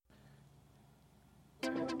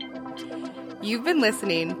You've been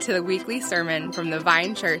listening to the weekly sermon from the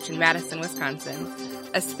Vine Church in Madison, Wisconsin,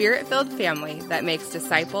 a spirit-filled family that makes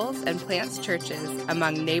disciples and plants churches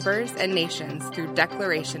among neighbors and nations through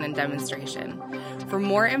declaration and demonstration. For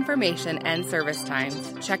more information and service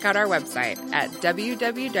times, check out our website at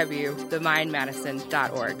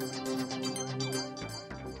www.thevinemadison.org.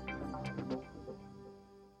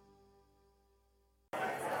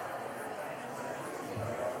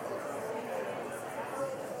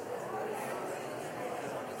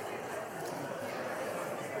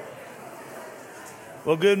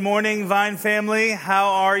 Well, good morning, Vine family. How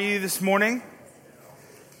are you this morning?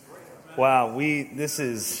 Wow, good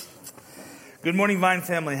morning, Vine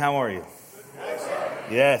family. How are you?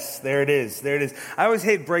 Yes, there it is. There it is. I always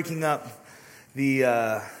hate breaking up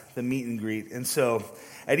the meet and greet. And so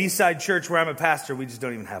at Eastside Church, where I'm a pastor, we just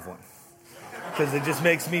don't even have one. Because it just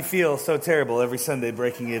makes me feel so terrible every Sunday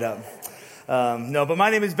breaking it up. But my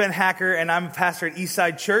name is Ben Hacker, and I'm a pastor at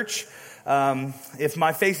Eastside Church. If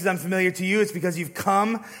my face is unfamiliar to you, it's because you've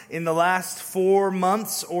come in the last 4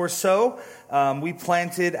 months or so. We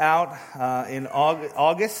planted out in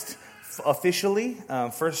August officially.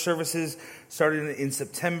 First services started in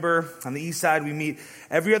September. On the east side, we meet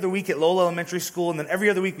every other week at Lowell Elementary School, and then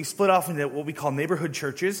every other week we split off into what we call neighborhood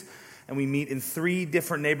churches, and we meet in 3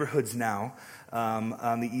 different neighborhoods now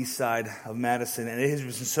on the east side of Madison. And it has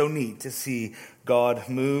been so neat to see God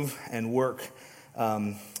move and work.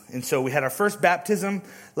 And so we had our first baptism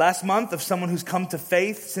last month of someone who's come to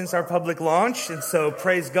faith since our public launch. And so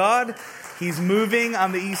praise God, he's moving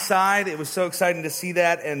on the east side. It was so exciting to see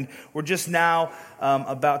that. And we're just now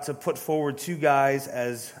about to put forward 2 guys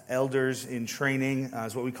as elders in training,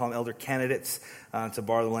 is what we call them, elder candidates, to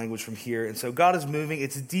borrow the language from here. And so God is moving.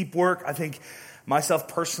 It's a deep work. I think myself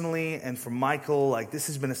personally and for Michael, this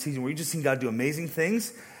has been a season where you've just seen God do amazing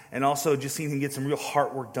things. And also just seeing him get some real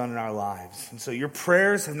heart work done in our lives. And so your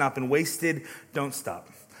prayers have not been wasted. Don't stop.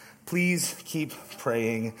 Please keep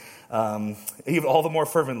praying, even all the more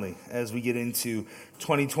fervently as we get into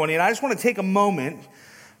 2020. And I just want to take a moment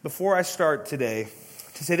before I start today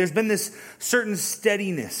to say there's been this certain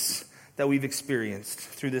steadiness that we've experienced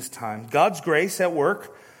through this time. God's grace at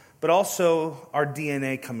work, but also our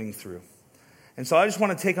DNA coming through. And so I just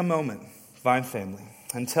want to take a moment, Vine family,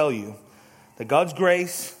 and tell you that God's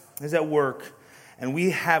grace is at work, and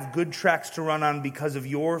we have good tracks to run on because of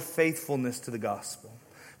your faithfulness to the gospel,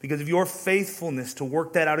 because of your faithfulness to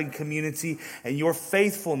work that out in community, and your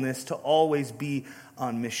faithfulness to always be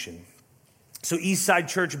on mission. So Eastside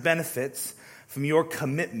Church benefits from your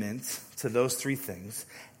commitment to those 3 things,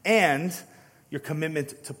 and your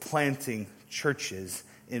commitment to planting churches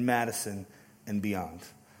in Madison and beyond.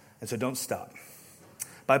 And so don't stop.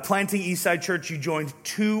 By planting Eastside Church, you joined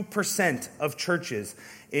 2% of churches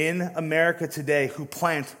in America today who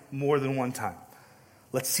plant more than one time.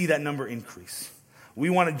 Let's see that number increase. We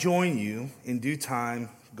want to join you in due time,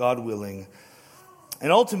 God willing. And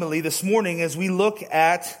ultimately, this morning, as we look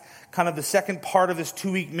at kind of the second part of this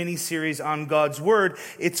 2-week mini-series on God's Word,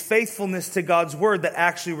 it's faithfulness to God's Word that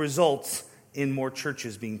actually results in more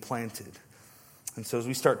churches being planted. And so as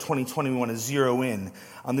we start 2020, we want to zero in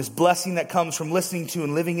on this blessing that comes from listening to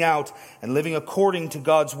and living out and living according to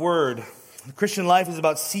God's Word. The Christian life is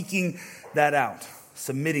about seeking that out,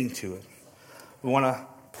 submitting to it. We want to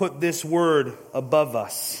put this Word above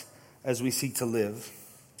us as we seek to live.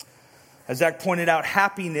 As Zach pointed out,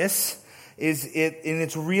 happiness is in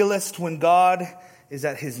its realest when God is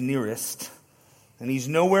at his nearest. And he's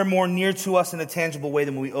nowhere more near to us in a tangible way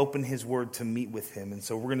than when we open his word to meet with him. And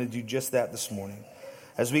so we're going to do just that this morning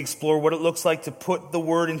as we explore what it looks like to put the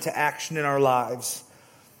word into action in our lives.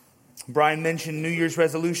 Brian mentioned New Year's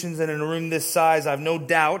resolutions, and in a room this size, I have no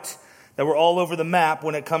doubt that we're all over the map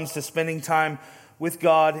when it comes to spending time with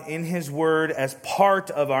God in his word as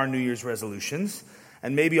part of our New Year's resolutions.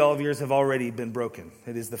 And maybe all of yours have already been broken.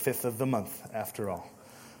 It is the 5th of the month, after all.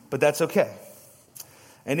 But that's okay.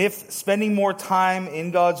 And if spending more time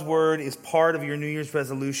in God's Word is part of your New Year's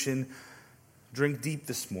resolution, drink deep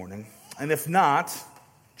this morning. And if not,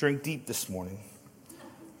 drink deep this morning.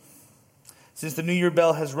 Since the New Year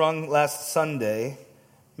bell has rung last Sunday,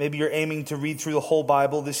 maybe you're aiming to read through the whole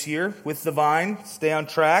Bible this year with the Vine, stay on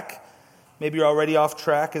track. Maybe you're already off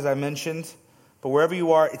track, as I mentioned. But wherever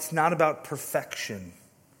you are, it's not about perfection.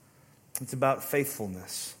 It's about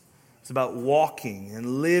faithfulness. It's about walking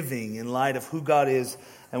and living in light of who God is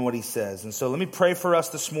and what he says. And so let me pray for us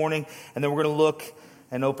this morning, and then we're going to look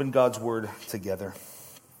and open God's word together.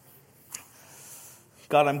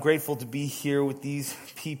 God, I'm grateful to be here with these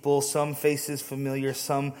people, some faces familiar,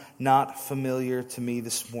 some not familiar to me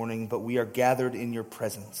this morning, but we are gathered in your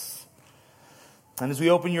presence. And as we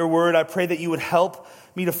open your word, I pray that you would help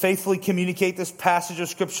me to faithfully communicate this passage of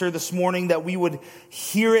Scripture this morning, that we would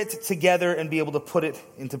hear it together and be able to put it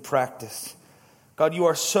into practice. God, you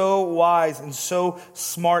are so wise and so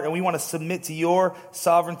smart, and we want to submit to your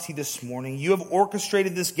sovereignty this morning. You have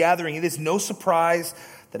orchestrated this gathering. It is no surprise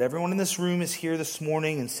that everyone in this room is here this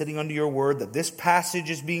morning and sitting under your word, that this passage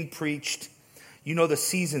is being preached. You know the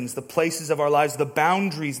seasons, the places of our lives, the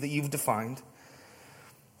boundaries that you've defined.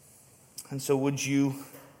 And so would you,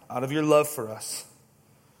 out of your love for us,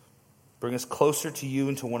 bring us closer to you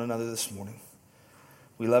and to one another this morning.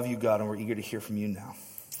 We love you, God, and we're eager to hear from you now.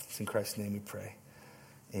 It's in Christ's name we pray.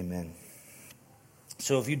 Amen.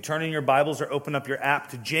 So if you'd turn in your Bibles or open up your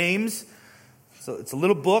app to James. So it's a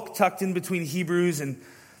little book tucked in between Hebrews and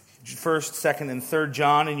 1st, 2nd, and 3rd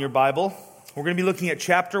John in your Bible. We're going to be looking at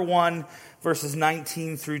chapter 1, verses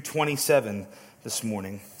 19 through 27 this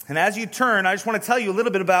morning. And as you turn, I just want to tell you a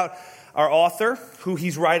little bit about our author, who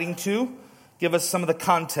he's writing to, give us some of the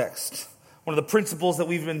context. One of the principles that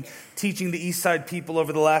we've been teaching the Eastside people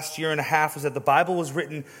over the last year and a half is that the Bible was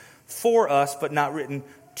written for us, but not written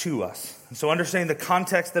to us. And so understanding the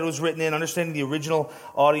context that it was written in, understanding the original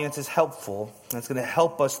audience is helpful. And it's going to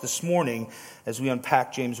help us this morning as we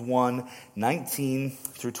unpack James 1, 19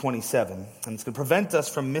 through 27. And it's going to prevent us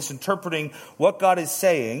from misinterpreting what God is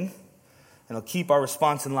saying, and it'll keep our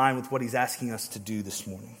response in line with what he's asking us to do this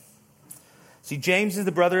morning. See, James is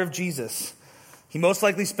the brother of Jesus. He most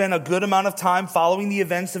likely spent a good amount of time following the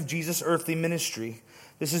events of Jesus' earthly ministry.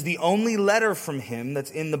 This is the only letter from him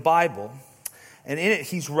that's in the Bible. And in it,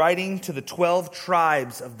 he's writing to the 12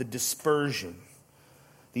 tribes of the dispersion.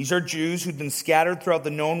 These are Jews who'd been scattered throughout the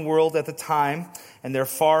known world at the time, and they're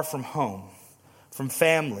far from home, from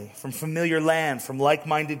family, from familiar land, from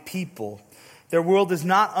like-minded people. Their world is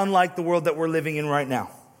not unlike the world that we're living in right now.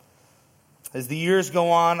 As the years go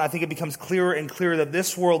on, I think it becomes clearer and clearer that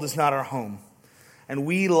this world is not our home. And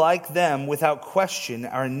we, like them, without question,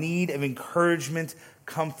 are in need of encouragement,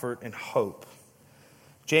 comfort, and hope.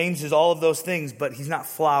 James is all of those things, but he's not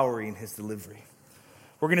flowery in his delivery.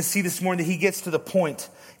 We're going to see this morning that he gets to the point.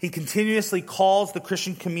 He continuously calls the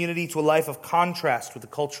Christian community to a life of contrast with the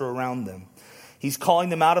culture around them. He's calling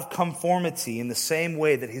them out of conformity in the same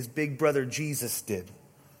way that his big brother Jesus did.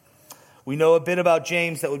 We know a bit about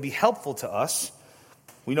James that would be helpful to us.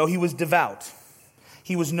 We know he was devout.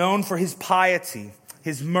 He was known for his piety,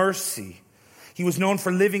 his mercy. He was known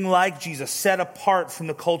for living like Jesus, set apart from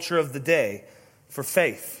the culture of the day, for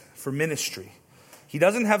faith, for ministry. He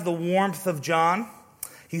doesn't have the warmth of John.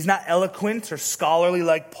 He's not eloquent or scholarly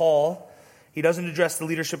like Paul. He doesn't address the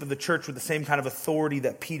leadership of the church with the same kind of authority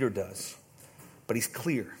that Peter does. But he's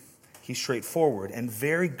clear, he's straightforward, and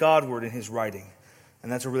very Godward in his writing.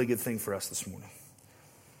 And that's a really good thing for us this morning.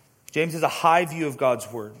 James has a high view of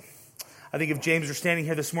God's word. I think if James were standing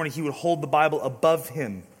here this morning, he would hold the Bible above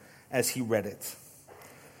him as he read it.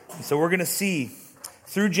 And so we're going to see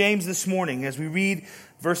through James this morning, as we read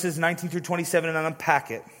verses 19 through 27 and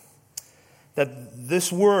unpack it, that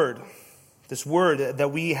this word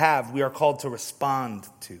that we have, we are called to respond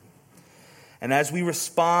to. And as we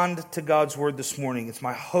respond to God's word this morning, it's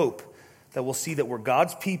my hope that we'll see that we're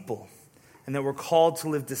God's people and that we're called to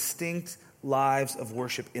live distinct lives of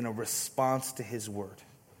worship in a response to his word.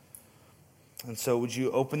 And so would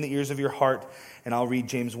you open the ears of your heart, and I'll read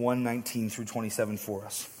James 1, 19 through 27 for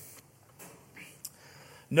us.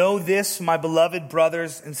 Know this, my beloved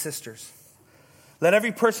brothers and sisters. Let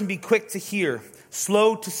every person be quick to hear,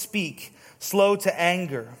 slow to speak, slow to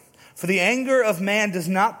anger. For the anger of man does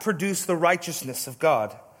not produce the righteousness of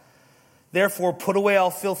God. Therefore, put away all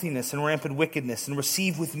filthiness and rampant wickedness, and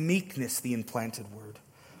receive with meekness the implanted word,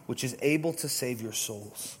 which is able to save your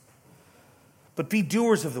souls. But be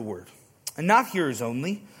doers of the word, and not hearers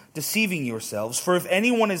only, deceiving yourselves. For if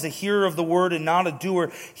anyone is a hearer of the word and not a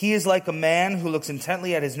doer, he is like a man who looks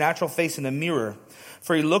intently at his natural face in a mirror.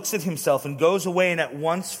 For he looks at himself and goes away and at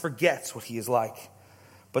once forgets what he is like.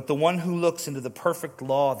 But the one who looks into the perfect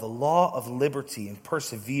law, the law of liberty, and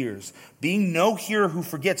perseveres, being no hearer who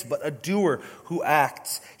forgets, but a doer who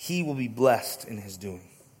acts, he will be blessed in his doing.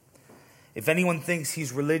 If anyone thinks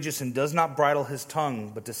he's religious and does not bridle his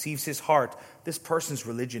tongue, but deceives his heart, this person's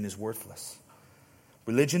religion is worthless.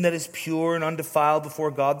 Religion that is pure and undefiled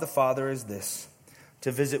before God the Father is this: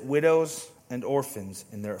 to visit widows and orphans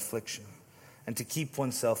in their affliction, and to keep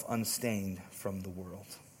oneself unstained from the world.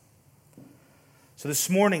 So this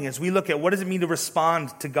morning, as we look at what does it mean to respond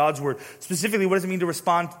to God's word, specifically what does it mean to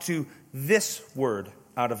respond to this word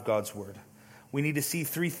out of God's word, we need to see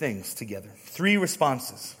three things together, three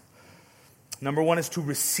responses. Number one is to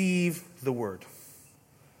receive the word.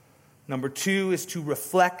 Number two is to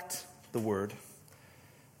reflect the word.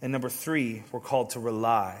 And number 3, we're called to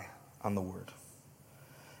rely on the word.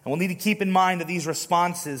 And we'll need to keep in mind that these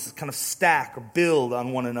responses kind of stack or build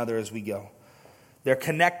on one another as we go. They're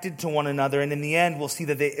connected to one another, and in the end, we'll see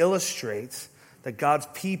that they illustrate that God's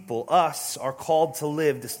people, us, are called to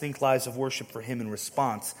live distinct lives of worship for him in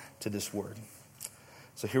response to this word.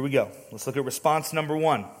 So here we go. Let's look at response number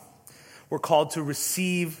 1. We're called to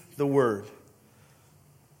receive the word.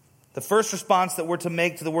 The first response that we're to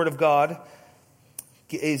make to the word of God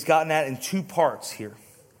is gotten at in 2 parts here.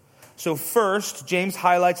 So first, James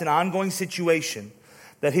highlights an ongoing situation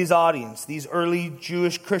that his audience, these early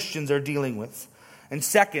Jewish Christians, are dealing with. And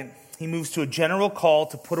second, he moves to a general call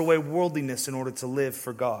to put away worldliness in order to live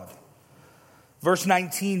for God. Verse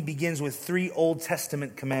 19 begins with 3 Old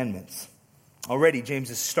Testament commandments. Already, James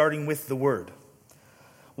is starting with the word.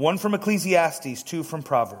 1 from Ecclesiastes, 2 from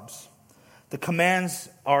Proverbs. The commands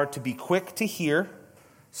are to be quick to hear,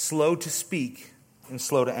 slow to speak, and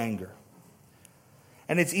slow to anger.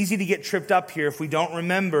 And it's easy to get tripped up here if we don't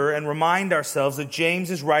remember and remind ourselves that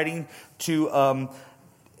James is writing to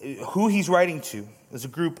who he's writing to. There's a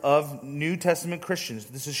group of New Testament Christians.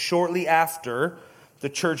 This is shortly after the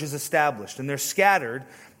church is established. And they're scattered.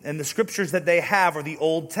 And the scriptures that they have are the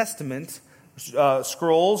Old Testament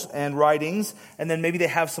scrolls and writings. And then maybe they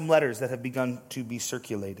have some letters that have begun to be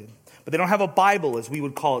circulated. But they don't have a Bible, as we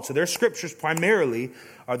would call it. So their scriptures primarily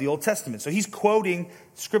are the Old Testament. So he's quoting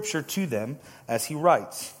scripture to them as he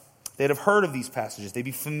writes. They'd have heard of these passages. They'd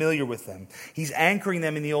be familiar with them. He's anchoring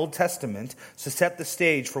them in the Old Testament to set the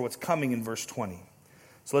stage for what's coming in verse 20.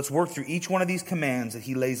 So let's work through each one of these commands that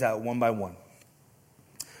he lays out one by one.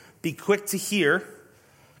 Be quick to hear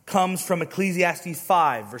comes from Ecclesiastes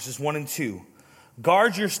 5, verses 1 and 2.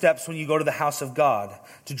 Guard your steps when you go to the house of God.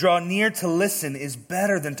 To draw near to listen is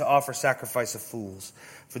better than to offer sacrifice of fools,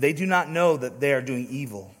 for they do not know that they are doing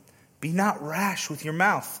evil. Be not rash with your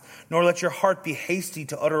mouth, nor let your heart be hasty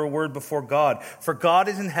to utter a word before God. For God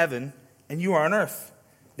is in heaven, and you are on earth.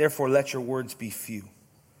 Therefore let your words be few.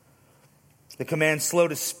 The command slow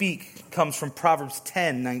to speak comes from Proverbs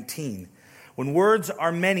 10:19. When words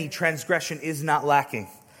are many, transgression is not lacking,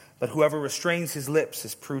 but whoever restrains his lips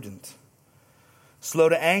is prudent. Slow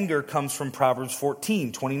to anger comes from Proverbs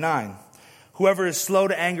 14:29. Whoever is slow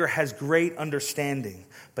to anger has great understanding,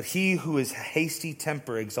 but he who is hasty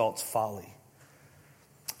temper exalts folly.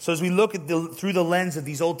 So as we look at through the lens of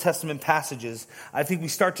these Old Testament passages, I think we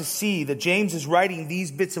start to see that James is writing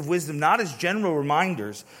these bits of wisdom not as general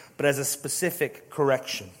reminders, but as a specific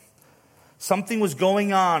correction. Something was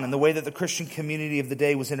going on in the way that the Christian community of the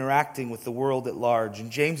day was interacting with the world at large,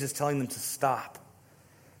 and James is telling them to stop,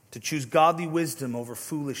 to choose godly wisdom over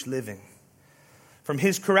foolish living. From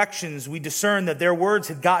his corrections, we discern that their words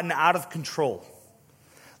had gotten out of control,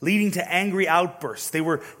 leading to angry outbursts. They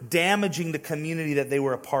were damaging the community that they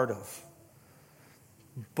were a part of.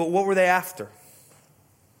 But what were they after?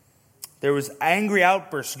 There was angry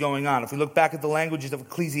outbursts going on. If we look back at the languages of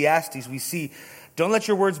Ecclesiastes, we see, don't let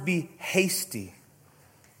your words be hasty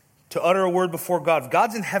to utter a word before God. If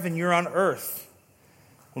God's in heaven, you're on earth.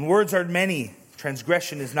 When words are many,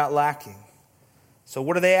 transgression is not lacking. So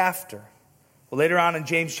what are they after? Well, later on in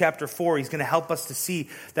James chapter 4, he's going to help us to see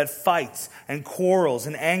that fights and quarrels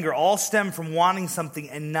and anger all stem from wanting something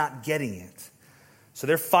and not getting it. So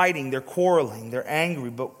they're fighting, they're quarreling, they're angry,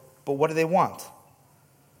 but what do they want?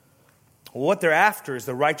 Well, what they're after is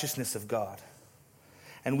the righteousness of God.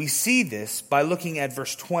 And we see this by looking at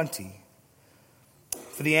verse 20.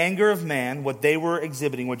 For the anger of man, what they were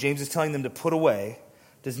exhibiting, what James is telling them to put away,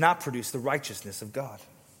 does not produce the righteousness of God.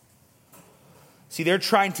 See, they're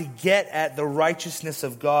trying to get at the righteousness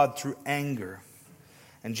of God through anger.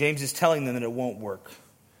 And James is telling them that it won't work.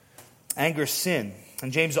 Anger is sin.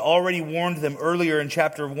 And James already warned them earlier in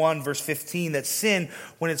chapter 1, verse 15, that sin,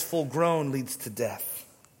 when it's full grown, leads to death.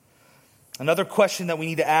 Another question that we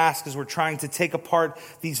need to ask as we're trying to take apart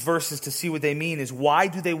these verses to see what they mean is, why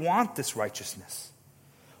do they want this righteousness?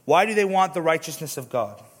 Why do they want the righteousness of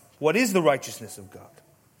God? What is the righteousness of God?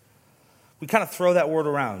 We kind of throw that word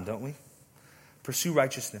around, don't we? Pursue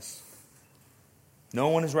righteousness. No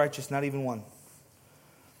one is righteous, not even one.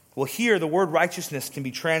 Well, here the word righteousness can be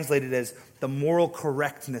translated as the moral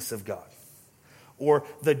correctness of God or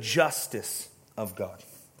the justice of God.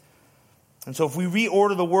 And so if we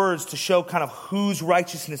reorder the words to show kind of whose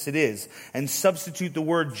righteousness it is and substitute the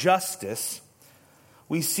word justice,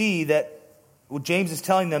 we see that what James is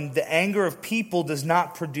telling them, the anger of people does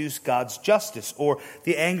not produce God's justice, or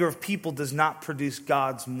the anger of people does not produce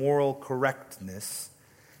God's moral correctness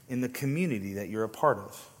in the community that you're a part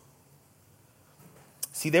of.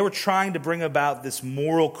 See, they were trying to bring about this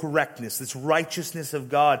moral correctness, this righteousness of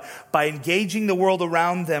God, by engaging the world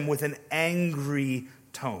around them with an angry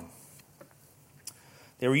tone.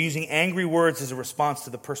 They were using angry words as a response to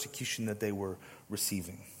the persecution that they were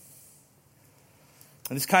receiving.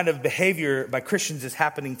 And this kind of behavior by Christians is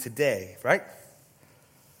happening today, right?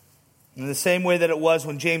 In the same way that it was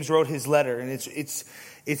when James wrote his letter. And it's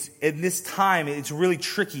in this time, it's really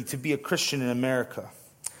tricky to be a Christian in America.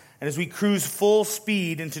 And as we cruise full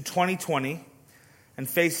speed into 2020 and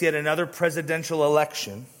face yet another presidential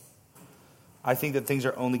election, I think that things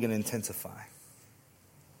are only going to intensify.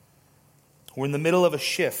 We're in the middle of a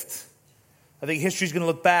shift. I think history is going to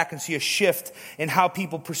look back and see a shift in how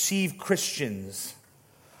people perceive Christians,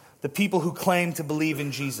 the people who claim to believe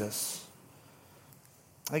in Jesus.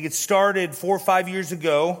 I think it started 4 or 5 years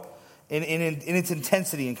ago in its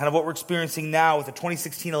intensity and kind of what we're experiencing now with the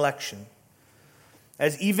 2016 election.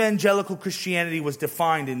 As evangelical Christianity was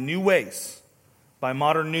defined in new ways by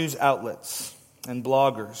modern news outlets and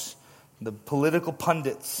bloggers, the political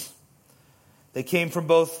pundits. They came from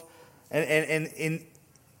both, and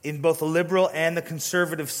in both the liberal and the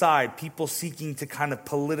conservative side, people seeking to kind of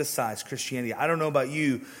politicize Christianity. I don't know about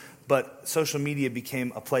you, but social media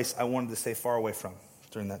became a place I wanted to stay far away from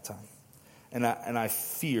during that time. And I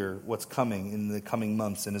fear what's coming in the coming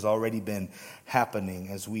months and has already been happening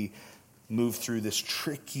as we move through this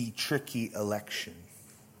tricky election.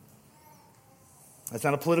 That's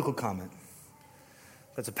not a political comment.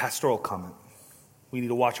 That's a pastoral comment. We need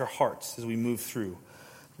to watch our hearts as we move through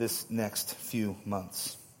this next few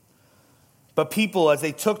months. But people, as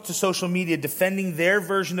they took to social media defending their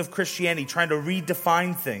version of Christianity, trying to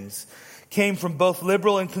redefine things, came from both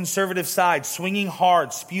liberal and conservative sides, swinging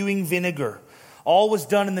hard, spewing vinegar. All was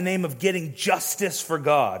done in the name of getting justice for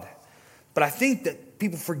God. But I think that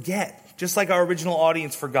people forget, just like our original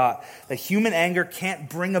audience forgot, that human anger can't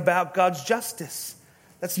bring about God's justice.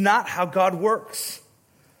 That's not how God works.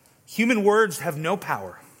 Human words have no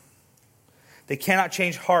power. They cannot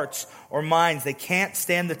change hearts or minds. They can't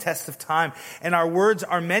stand the test of time. And our words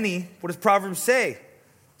are many. What does Proverbs say?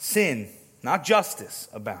 Sin, not justice,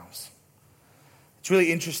 abounds. It's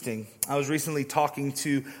really interesting. I was recently talking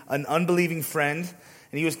to an unbelieving friend,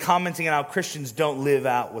 and he was commenting on how Christians don't live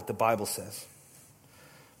out what the Bible says.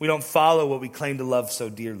 We don't follow what we claim to love so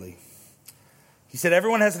dearly. He said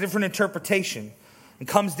everyone has a different interpretation and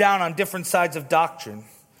comes down on different sides of doctrine.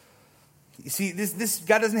 You see, this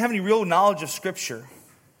guy doesn't have any real knowledge of Scripture,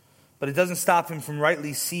 but it doesn't stop him from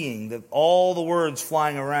rightly seeing that all the words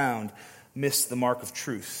flying around miss the mark of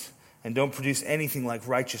truth and don't produce anything like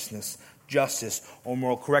righteousness, justice, or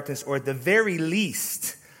moral correctness, or at the very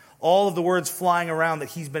least, all of the words flying around that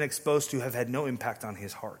he's been exposed to have had no impact on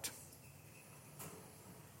his heart.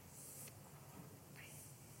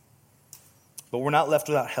 But we're not left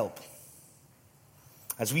without help.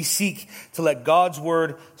 As we seek to let God's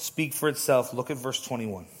word speak for itself, look at verse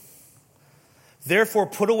 21. Therefore,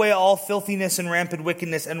 put away all filthiness and rampant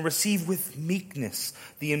wickedness and receive with meekness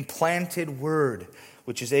the implanted word,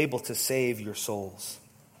 which is able to save your souls.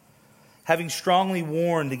 Having strongly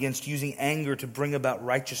warned against using anger to bring about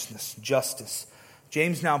righteousness, justice,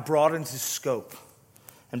 James now broadens his scope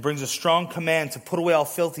and brings a strong command to put away all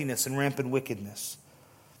filthiness and rampant wickedness.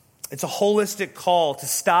 It's a holistic call to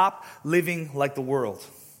stop living like the world.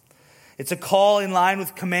 It's a call in line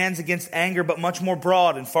with commands against anger, but much more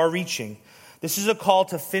broad and far-reaching. This is a call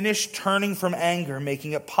to finish turning from anger,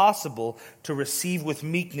 making it possible to receive with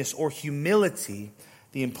meekness or humility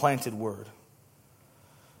the implanted word.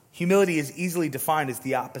 Humility is easily defined as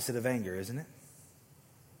the opposite of anger, isn't it?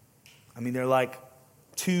 I mean, they're like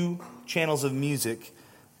two channels of music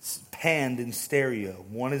panned in stereo.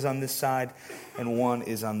 One is on this side and one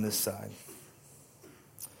is on this side.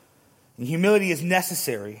 And humility is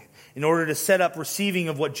necessary in order to set up receiving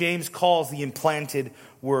of what James calls the implanted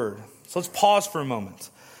word. So let's pause for a moment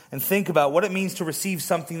and think about what it means to receive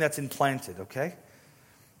something that's implanted, okay?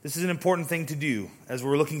 This is an important thing to do as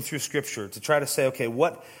we're looking through Scripture, to try to say, okay,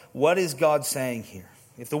 what is God saying here?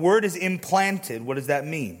 If the word is implanted, what does that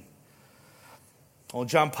mean? Well,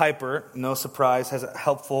 John Piper, no surprise, has a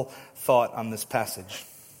helpful thought on this passage.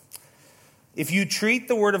 If you treat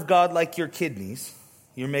the word of God like your kidneys,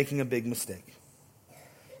 you're making a big mistake.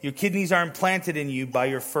 Your kidneys are implanted in you by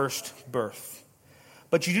your first birth.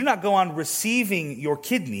 But you do not go on receiving your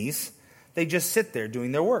kidneys. They just sit there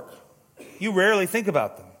doing their work. You rarely think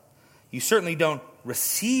about them. You certainly don't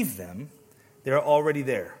receive them. They're already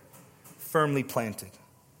there, firmly planted.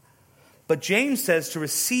 But James says to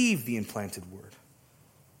receive the implanted word.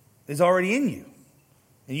 It is already in you,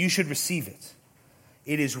 and you should receive it.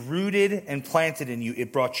 It is rooted and planted in you.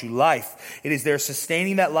 It brought you life. It is there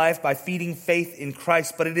sustaining that life by feeding faith in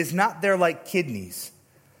Christ, but it is not there like kidneys.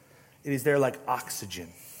 It is there like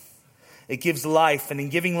oxygen. It gives life, and in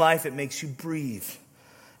giving life, it makes you breathe.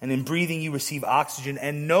 And in breathing, you receive oxygen.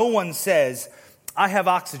 And no one says, I have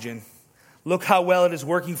oxygen. Look how well it is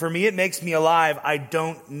working for me. It makes me alive. I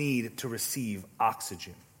don't need to receive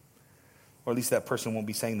oxygen. Or at least that person won't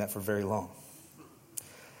be saying that for very long.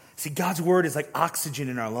 See, God's word is like oxygen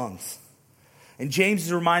in our lungs. And James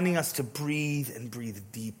is reminding us to breathe and breathe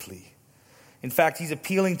deeply. In fact, he's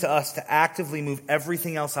appealing to us to actively move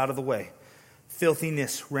everything else out of the way.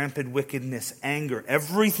 Filthiness, rampant wickedness, anger,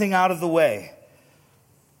 everything out of the way.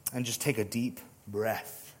 And just take a deep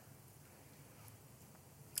breath.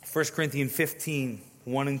 1 Corinthians 15,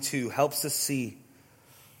 1 and 2 helps us see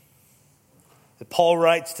that Paul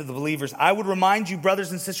writes to the believers, I would remind you,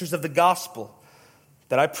 brothers and sisters, of the gospel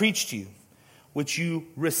that I preached to you, which you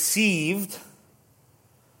received,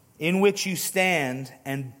 in which you stand,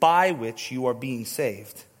 and by which you are being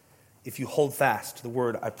saved, if you hold fast to the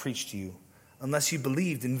word I preached to you, unless you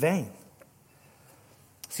believed in vain.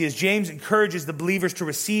 See, as James encourages the believers to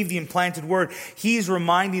receive the implanted word, he's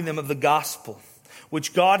reminding them of the gospel,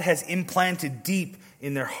 which God has implanted deep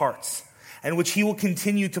in their hearts, and which he will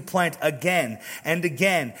continue to plant again and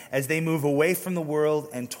again as they move away from the world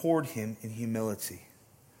and toward him in humility.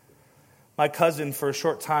 My cousin, for a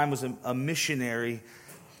short time, was a missionary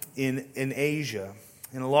in Asia,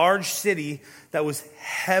 in a large city that was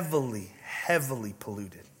heavily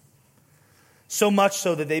polluted. So much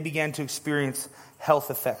so that they began to experience health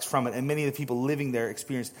effects from it, and many of the people living there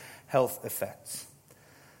experienced health effects.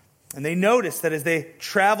 And they noticed that as they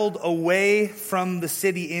traveled away from the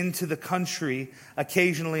city into the country,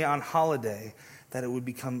 occasionally on holiday, that it would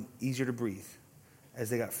become easier to breathe as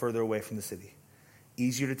they got further away from the city.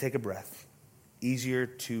 Easier to take a breath. Easier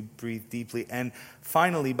to breathe deeply. And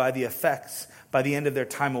finally, by the effects, by the end of their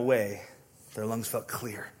time away, their lungs felt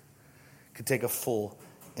clear. Could take a full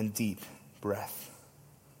and deep breath.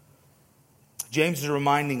 James is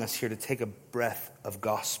reminding us here to take a breath of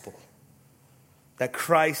gospel. That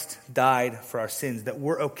Christ died for our sins, that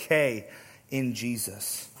we're okay in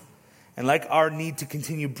Jesus. And like our need to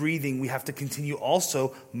continue breathing, we have to continue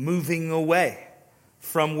also moving away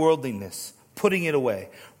from worldliness, putting it away,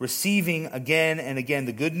 receiving again and again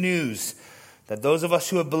the good news that those of us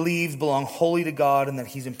who have believed belong wholly to God and that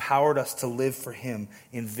he's empowered us to live for him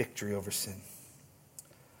in victory over sin.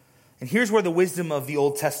 And here's where the wisdom of the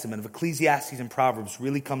Old Testament, of Ecclesiastes and Proverbs,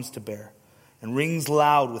 really comes to bear and rings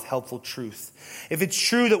loud with helpful truth. If it's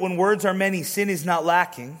true that when words are many, sin is not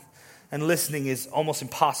lacking, and listening is almost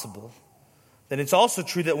impossible, then it's also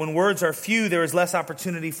true that when words are few, there is less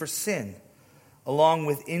opportunity for sin, along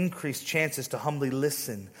with increased chances to humbly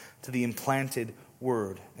listen to the implanted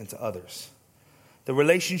word and to others. The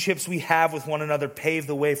relationships we have with one another pave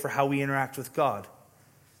the way for how we interact with God.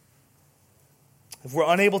 If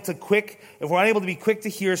we're unable to be quick to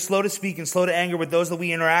hear, slow to speak, and slow to anger with those that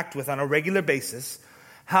we interact with on a regular basis,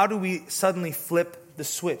 how do we suddenly flip the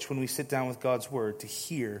switch when we sit down with God's word to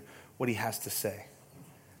hear what he has to say?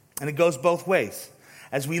 And it goes both ways.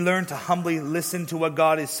 As we learn to humbly listen to what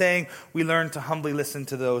God is saying, we learn to humbly listen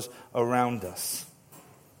to those around us.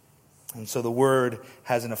 And so the word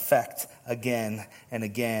has an effect again and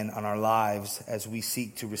again on our lives as we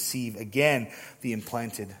seek to receive again the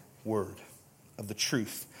implanted word of the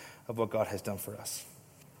truth of what God has done for us.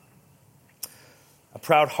 A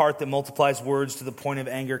proud heart that multiplies words to the point of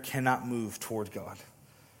anger cannot move toward God.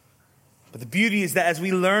 But the beauty is that as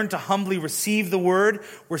we learn to humbly receive the word,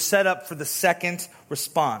 we're set up for the second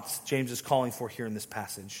response James is calling for here in this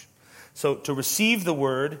passage. So to receive the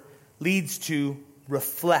word leads to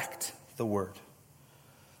reflect the word.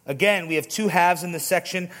 Again, we have two halves in this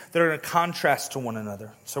section that are in a contrast to one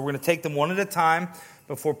another. So we're going to take them one at a time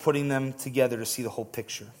before putting them together to see the whole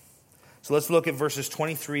picture. So let's look at verses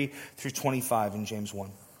 23 through 25 in James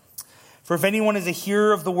 1. For if anyone is a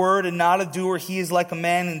hearer of the word and not a doer, he is like a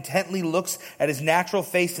man who intently looks at his natural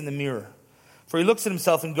face in the mirror. For he looks at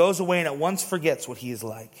himself and goes away and at once forgets what he is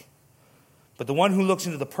like. But the one who looks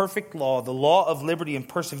into the perfect law, the law of liberty, and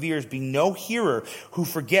perseveres, being no hearer who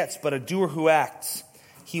forgets, but a doer who acts,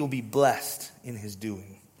 he will be blessed in his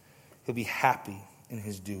doing. He'll be happy in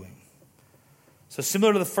his doing. So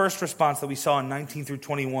similar to the first response that we saw in 19 through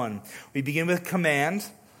 21, we begin with command,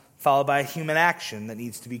 followed by a human action that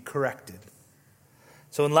needs to be corrected.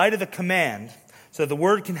 So in light of the command, so that the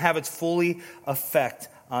word can have its fully effect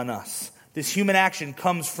on us, this human action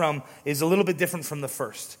is a little bit different from the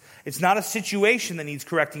first. It's not a situation that needs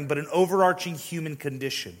correcting, but an overarching human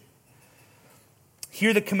condition.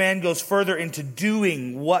 Here the command goes further into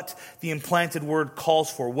doing what the implanted word calls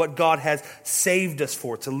for, what God has saved us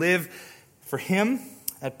for, to live for him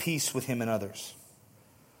at peace with him and others.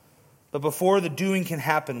 But before the doing can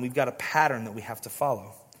happen, we've got a pattern that we have to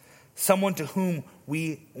follow. Someone to whom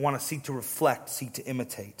we want to seek to reflect, seek to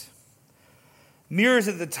imitate. Mirrors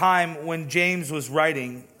at the time when James was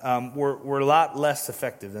writing were a lot less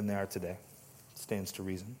effective than they are today. Stands to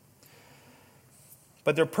reason.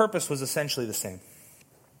 But their purpose was essentially the same.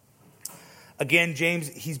 Again, James,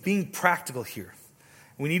 he's being practical here.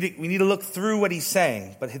 We need to look through what he's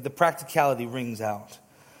saying, but the practicality rings out.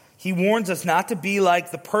 He warns us not to be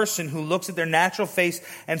like the person who looks at their natural face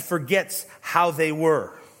and forgets how they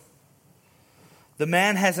were. The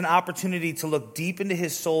man has an opportunity to look deep into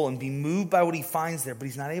his soul and be moved by what he finds there, but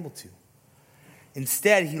he's not able to.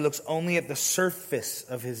 Instead, he looks only at the surface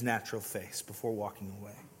of his natural face before walking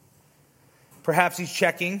away. Perhaps he's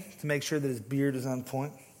checking to make sure that his beard is on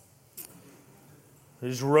point.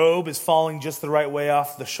 His robe is falling just the right way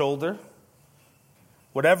off the shoulder.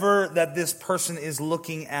 Whatever that this person is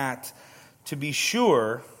looking at, to be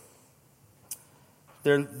sure,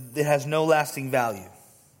 it has no lasting value,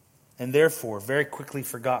 and therefore very quickly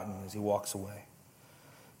forgotten as he walks away.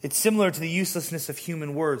 It's similar to the uselessness of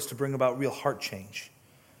human words to bring about real heart change.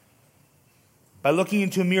 By looking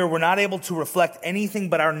into a mirror, we're not able to reflect anything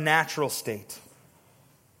but our natural state.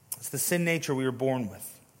 It's the sin nature we were born with.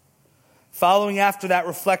 Following after that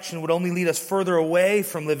reflection would only lead us further away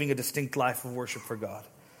from living a distinct life of worship for God.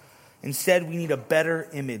 Instead, we need a better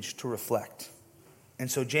image to reflect. And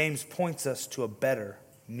so James points us to a better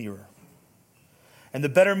mirror. And the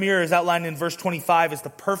better mirror is outlined in verse 25 as the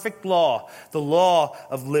perfect law, the law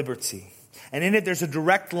of liberty. And in it there's a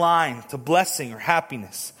direct line to blessing or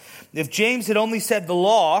happiness. If James had only said the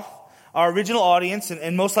law, our original audience,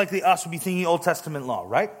 and most likely us, would be thinking Old Testament law,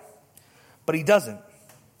 right? But he doesn't.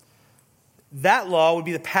 That law would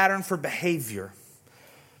be the pattern for behavior.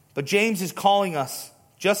 But James is calling us,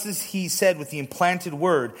 just as he said with the implanted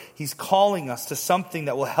word, he's calling us to something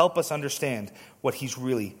that will help us understand what he's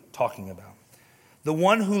really talking about. The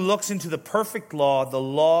one who looks into the perfect law, the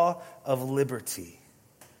law of liberty,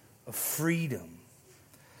 of freedom.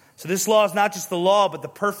 So this law is not just the law, but the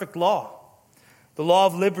perfect law, the law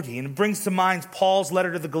of liberty. And it brings to mind Paul's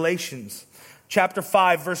letter to the Galatians. Chapter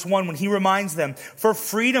 5, verse 1, when he reminds them, for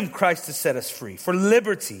freedom Christ has set us free, for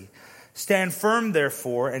liberty. Stand firm,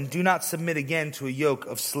 therefore, and do not submit again to a yoke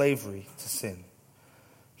of slavery to sin.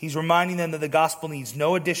 He's reminding them that the gospel needs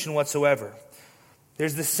no addition whatsoever.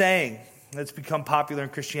 There's the saying that's become popular in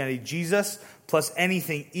Christianity, Jesus plus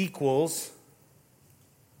anything equals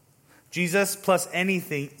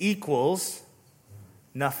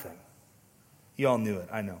nothing. You all knew it,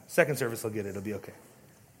 I know. Second service will get it, it'll be okay.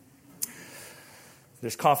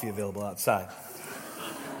 There's coffee available outside.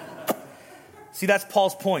 See, that's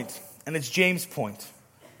Paul's point, and it's James' point.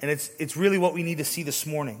 And it's really what we need to see this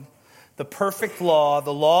morning. The perfect law,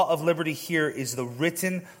 the law of liberty here, is the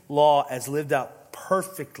written law as lived out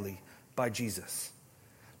perfectly by Jesus.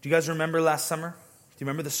 Do you guys remember last summer? Do you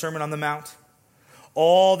remember the Sermon on the Mount?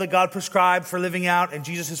 All that God prescribed for living out, and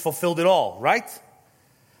Jesus has fulfilled it all, right?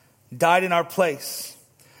 Died in our place.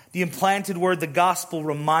 The implanted word, the gospel,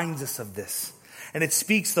 reminds us of this. And it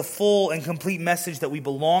speaks the full and complete message that we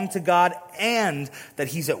belong to God and that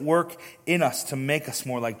he's at work in us to make us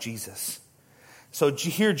more like Jesus. So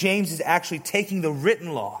here James is actually taking the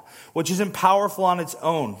written law, which isn't powerful on its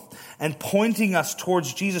own, and pointing us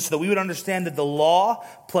towards Jesus so that we would understand that the law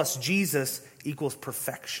plus Jesus equals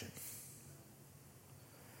perfection,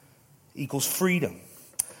 equals freedom.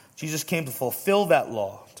 Jesus came to fulfill that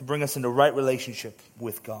law, to bring us into right relationship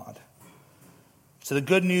with God. So the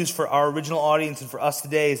good news for our original audience and for us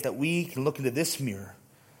today is that we can look into this mirror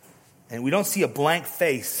and we don't see a blank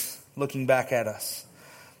face looking back at us.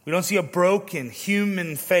 We don't see a broken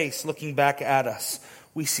human face looking back at us.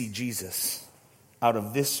 We see Jesus out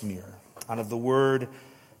of this mirror, out of the word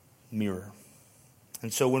mirror.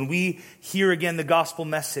 And so when we hear again the gospel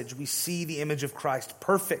message, we see the image of Christ,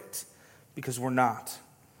 perfect because we're not,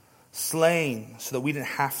 slain so that we didn't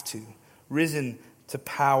have to, risen to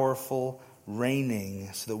powerful,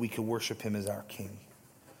 reigning so that we could worship him as our King.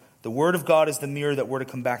 The Word of God is the mirror that we're to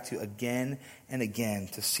come back to again and again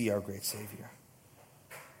to see our great Savior.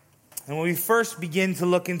 And when we first begin to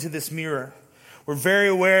look into this mirror, we're very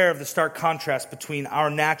aware of the stark contrast between our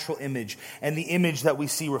natural image and the image that we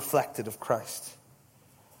see reflected of Christ.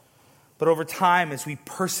 But over time, as we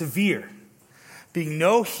persevere, being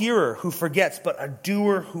no hearer who forgets, but a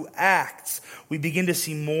doer who acts, we begin to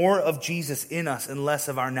see more of Jesus in us and less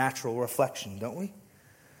of our natural reflection, don't we?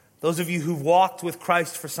 Those of you who've walked with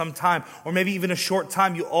Christ for some time, or maybe even a short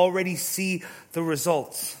time, you already see the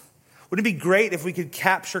results. Wouldn't it be great if we could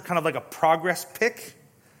capture kind of like a progress pic?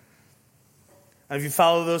 And if you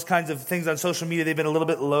follow those kinds of things on social media, they've been a little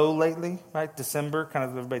bit low lately, right? December, kind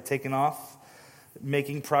of everybody taking off,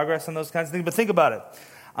 making progress on those kinds of things. But think about it.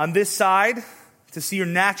 On this side, to see your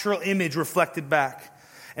natural image reflected back.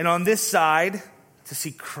 And on this side, to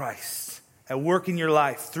see Christ at work in your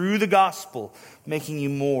life through the gospel, making you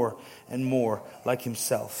more and more like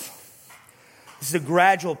himself. This is a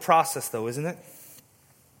gradual process, though, isn't it?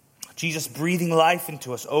 Jesus breathing life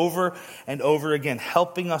into us over and over again,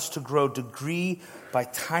 helping us to grow degree by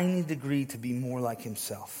tiny degree to be more like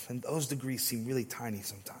himself. And those degrees seem really tiny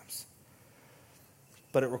sometimes.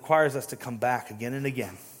 But it requires us to come back again and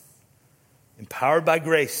again, empowered by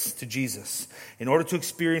grace to Jesus, in order to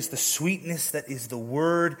experience the sweetness that is the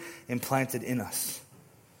word implanted in us.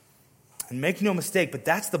 And make no mistake, but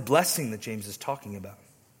that's the blessing that James is talking about.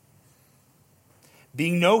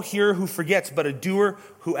 Being no hearer who forgets, but a doer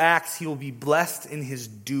who acts, he will be blessed in his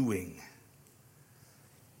doing.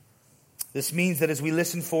 This means that as we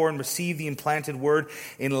listen for and receive the implanted word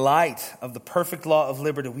in light of the perfect law of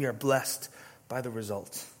liberty, we are blessed by the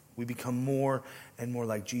result. We become more and more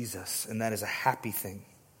like Jesus, and that is a happy thing.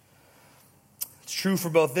 It's true for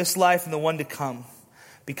both this life and the one to come,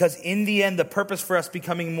 because in the end, the purpose for us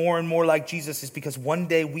becoming more and more like Jesus is because one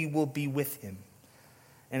day we will be with him.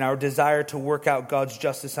 And our desire to work out God's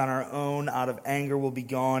justice on our own out of anger will be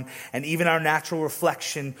gone. And even our natural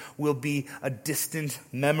reflection will be a distant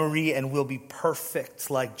memory and will be perfect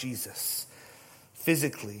like Jesus.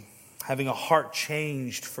 Physically, having a heart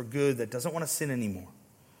changed for good that doesn't want to sin anymore.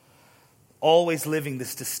 Always living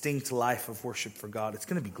this distinct life of worship for God. It's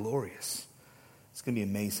going to be glorious. It's going to be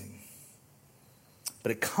amazing.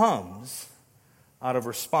 But it comes out of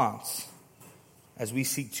response as we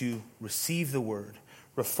seek to receive the word,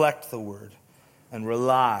 reflect the word, and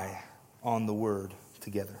rely on the word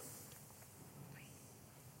together.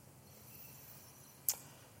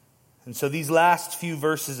 And so these last few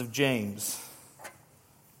verses of James,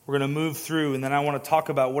 we're going to move through, and then I want to talk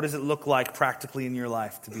about what does it look like practically in your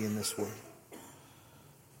life to be in this word.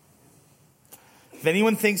 If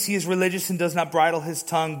anyone thinks he is religious and does not bridle his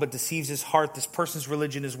tongue but deceives his heart, this person's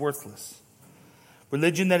religion is worthless.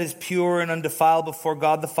 Religion that is pure and undefiled before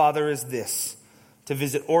God the Father is this: to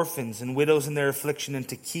visit orphans and widows in their affliction, and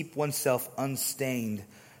to keep oneself unstained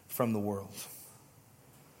from the world.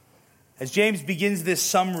 As James begins this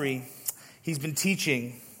summary he's been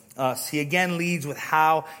teaching us, he again leads with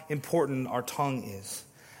how important our tongue is.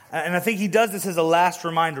 And I think he does this as a last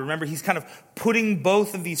reminder. Remember, he's kind of putting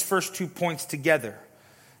both of these first 2 points together,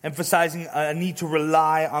 emphasizing a need to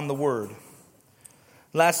rely on the word.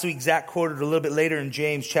 Last week, Zach quoted a little bit later in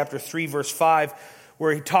James chapter 3, verse 5,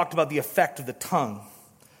 where he talked about the effect of the tongue.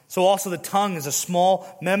 So also the tongue is a small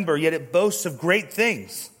member, yet it boasts of great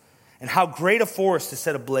things. And how great a forest is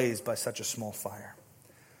set ablaze by such a small fire.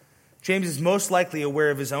 James is most likely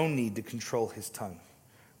aware of his own need to control his tongue.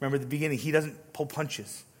 Remember at the beginning, he doesn't pull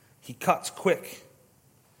punches. He cuts quick.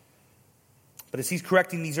 But as he's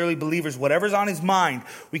correcting these early believers, whatever's on his mind,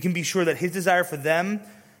 we can be sure that his desire for them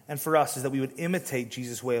and for us is that we would imitate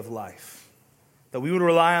Jesus' way of life. That we would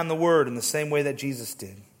rely on the word in the same way that Jesus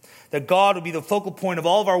did. That God would be the focal point of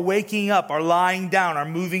all of our waking up, our lying down, our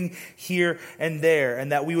moving here and there.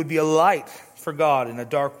 And that we would be a light for God in a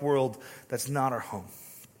dark world that's not our home.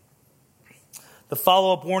 The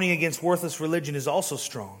follow-up warning against worthless religion is also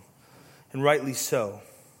strong, and rightly so.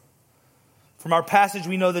 From our passage,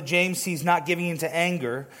 we know that James sees not giving into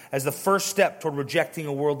anger as the first step toward rejecting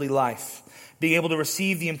a worldly life, being able to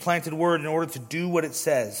receive the implanted word in order to do what it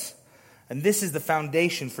says. And this is the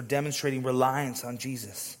foundation for demonstrating reliance on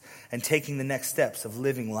Jesus and taking the next steps of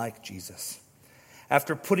living like Jesus.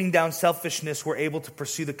 After putting down selfishness, we're able to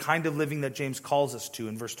pursue the kind of living that James calls us to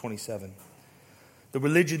in verse 27. The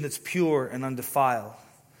religion that's pure and undefiled.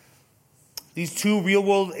 These two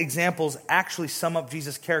real-world examples actually sum up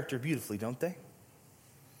Jesus' character beautifully, don't they?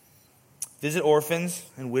 Visit orphans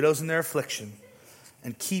and widows in their affliction,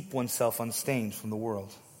 and keep oneself unstained from the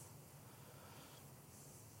world.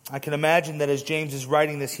 I can imagine that as James is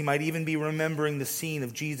writing this, he might even be remembering the scene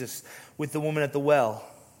of Jesus with the woman at the well,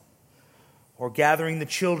 or gathering the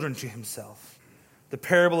children to himself, the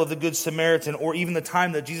parable of the Good Samaritan, or even the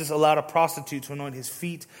time that Jesus allowed a prostitute to anoint his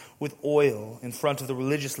feet with oil in front of the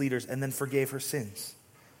religious leaders and then forgave her sins.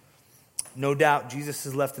 No doubt Jesus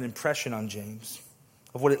has left an impression on James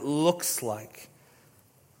of what it looks like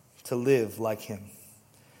to live like him.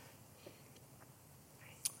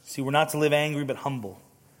 See, we're not to live angry but humble.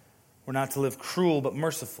 We're not to live cruel but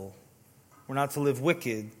merciful. We're not to live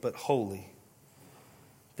wicked, but holy.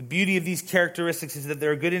 The beauty of these characteristics is that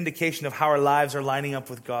they're a good indication of how our lives are lining up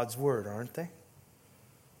with God's word, aren't they?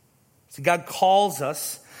 So God calls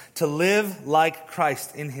us to live like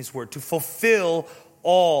Christ in his word, to fulfill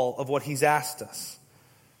all of what he's asked us.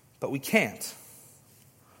 But we can't.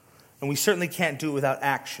 And we certainly can't do it without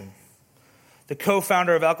action. The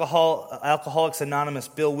co-founder of Alcoholics Anonymous,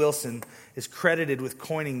 Bill Wilson, is credited with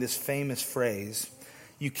coining this famous phrase: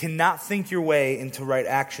 you cannot think your way into right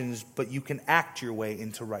actions, but you can act your way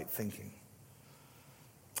into right thinking.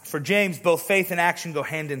 For James, both faith and action go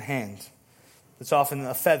hand in hand. It's often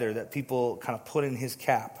a feather that people kind of put in his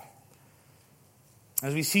cap.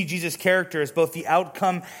 As we see Jesus' character as both the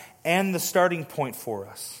outcome and the starting point for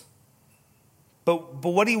us. But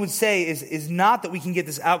what he would say is not that we can get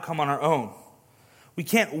this outcome on our own. We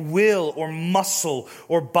can't will or muscle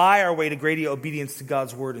or buy our way to greater obedience to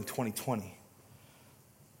God's word in 2020.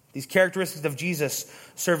 These characteristics of Jesus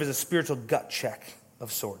serve as a spiritual gut check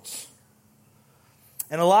of sorts.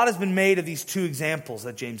 And a lot has been made of these two examples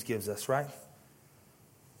that James gives us, right?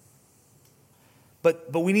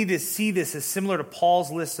 But we need to see this as similar to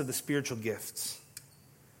Paul's list of the spiritual gifts.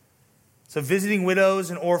 So visiting widows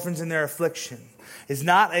and orphans in their affliction is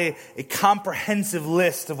not a comprehensive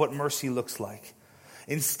list of what mercy looks like.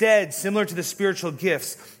 Instead, similar to the spiritual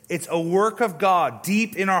gifts, it's a work of God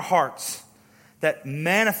deep in our hearts that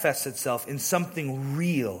manifests itself in something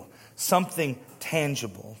real, something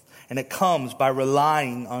tangible. And it comes by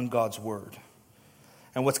relying on God's word.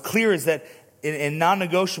 And what's clear is that, and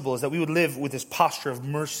non-negotiable, is that we would live with this posture of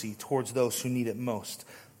mercy towards those who need it most,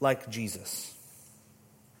 like Jesus.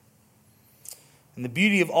 And the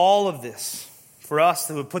beauty of all of this, for us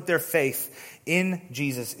that would put their faith in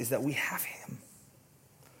Jesus, is that we have him.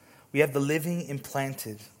 We have the living,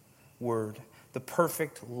 implanted word, the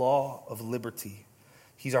perfect law of liberty.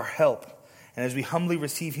 He's our help. And as we humbly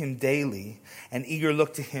receive him daily and eager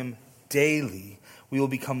look to him daily, we will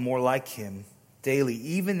become more like him daily,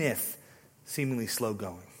 even if seemingly slow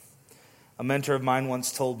going. A mentor of mine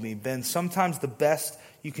once told me, Ben, sometimes the best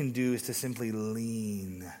you can do is to simply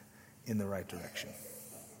lean in the right direction.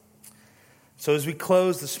 So as we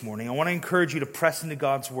close this morning, I want to encourage you to press into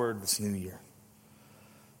God's word this new year.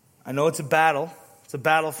 I know it's a battle. It's a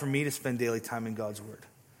battle for me to spend daily time in God's word.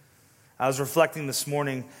 I was reflecting this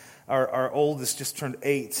morning, our oldest just turned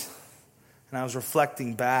 8, and I was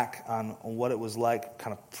reflecting back on what it was like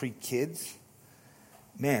kind of pre-kids.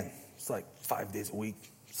 Man, it's like 5 days a week,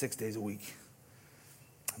 6 days a week.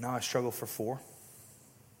 Now I struggle for 4,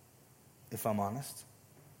 if I'm honest.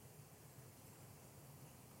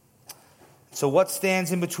 So what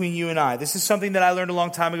stands in between you and I? This is something that I learned a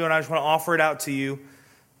long time ago, and I just want to offer it out to you.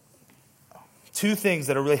 2 things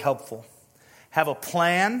that are really helpful. Have a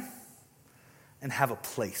plan and have a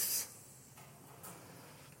place.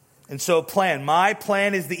 And so plan. My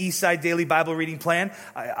plan is the Eastside Daily Bible Reading Plan.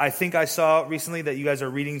 I think I saw recently that you guys are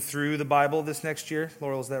reading through the Bible this next year.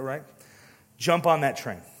 Laurel, is that right? Jump on that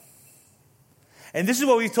train. And this is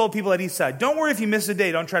what we've told people at Eastside. Don't worry if you miss a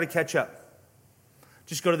day. Don't try to catch up.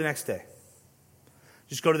 Just go to the next day.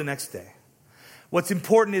 Just go to the next day. What's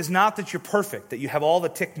important is not that you're perfect, that you have all the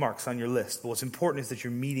tick marks on your list. But what's important is that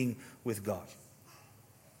you're meeting with God.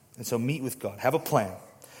 And so meet with God. Have a plan.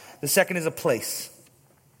 The second is a place.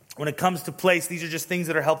 When it comes to place, these are just things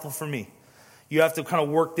that are helpful for me. You have to kind of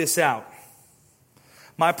work this out.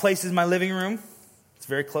 My place is my living room. It's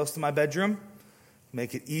very close to my bedroom.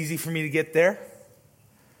 Make it easy for me to get there.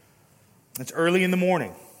 It's early in the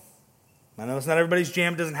morning. I know it's not everybody's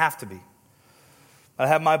jam. It doesn't have to be. I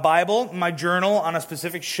have my Bible and my journal on a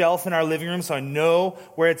specific shelf in our living room, so I know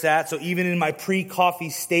where it's at. So even in my pre-coffee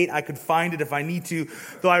state, I could find it if I need to.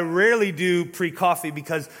 Though I rarely do pre-coffee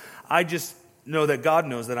because I just know that God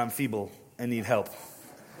knows that I'm feeble and need help.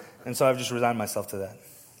 And so I've just resigned myself to that.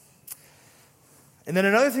 And then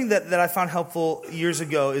another thing that I found helpful years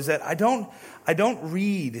ago is that I don't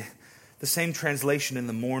read the same translation in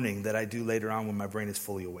the morning that I do later on when my brain is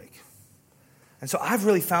fully awake. And so I've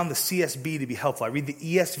really found the CSB to be helpful. I read the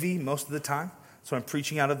ESV most of the time, so I'm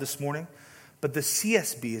preaching out of this morning. But the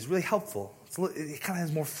CSB is really helpful. It kind of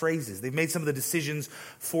has more phrases. They've made some of the decisions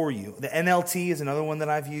for you. The NLT is another one that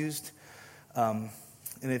I've used. And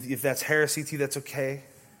if that's heresy to you, that's okay.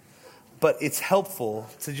 But it's helpful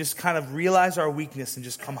to just kind of realize our weakness and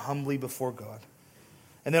just come humbly before God.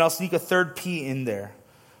 And then I'll sneak a third P in there,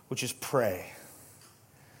 which is pray.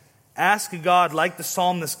 Ask God, like the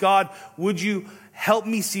psalmist, God, would you help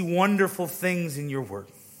me see wonderful things in your word?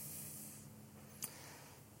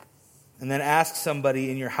 And then ask somebody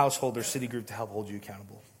in your household or city group to help hold you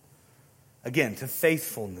accountable. Again, to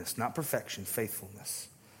faithfulness, not perfection, faithfulness.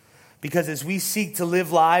 Because as we seek to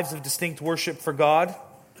live lives of distinct worship for God,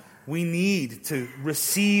 we need to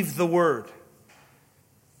receive the Word,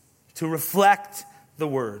 to reflect the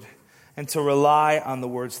Word, and to rely on the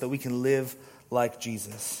Word so that we can live like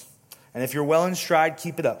Jesus. And if you're well in stride,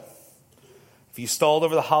 keep it up. If you stalled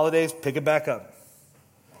over the holidays, pick it back up.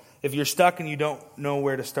 If you're stuck and you don't know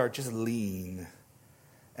where to start, just lean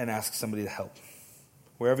and ask somebody to help.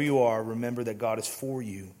 Wherever you are, remember that God is for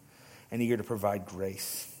you and eager to provide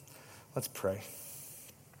grace. Let's pray.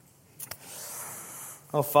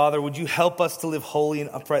 Oh, Father, would you help us to live holy and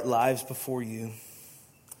upright lives before you,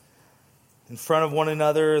 in front of one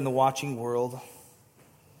another and the watching world.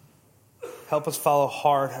 Help us follow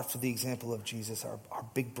hard after the example of Jesus, our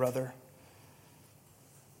big brother,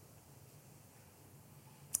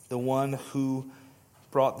 the one who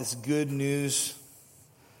brought this good news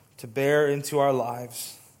to bear into our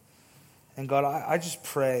lives. And God, I just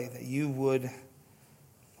pray that you would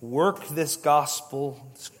work this gospel,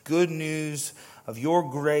 this good news of your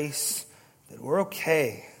grace, that we're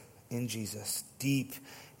okay in Jesus, deep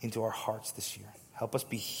into our hearts this year. Help us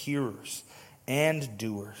be hearers and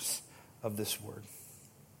doers of this word.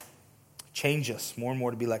 Change us more and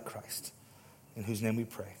more to be like Christ, in whose name we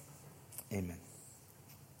pray. Amen.